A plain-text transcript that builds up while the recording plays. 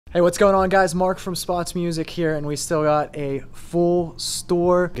Hey, what's going on, guys? Mark from Spots Music here, and we still got a full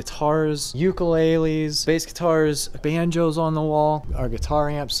store. Guitars, ukuleles, bass guitars, banjos on the wall, our guitar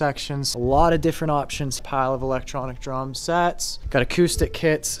amp sections, a lot of different options, pile of electronic drum sets, got acoustic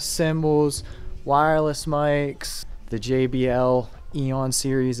kits, cymbals, wireless mics. The JBL Eon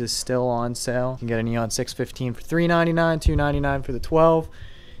series is still on sale. You can get an Eon 615 for $399, $299 for the 12,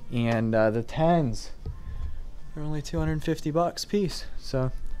 and the 10s are only 250 bucks a piece.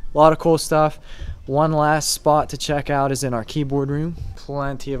 So a lot of cool stuff. One last spot to check out is in our keyboard room.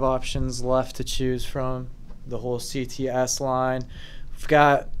 Plenty of options left to choose from. The whole CTS line. We've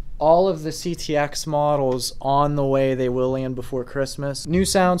got all of the CTX models on the way. They will land before Christmas. New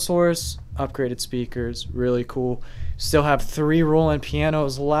sound source, upgraded speakers, really cool. Still have 3 Roland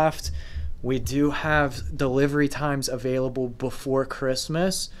pianos left. We do have delivery times available before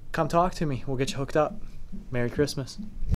Christmas. Come talk to me. We'll get you hooked up. Merry Christmas.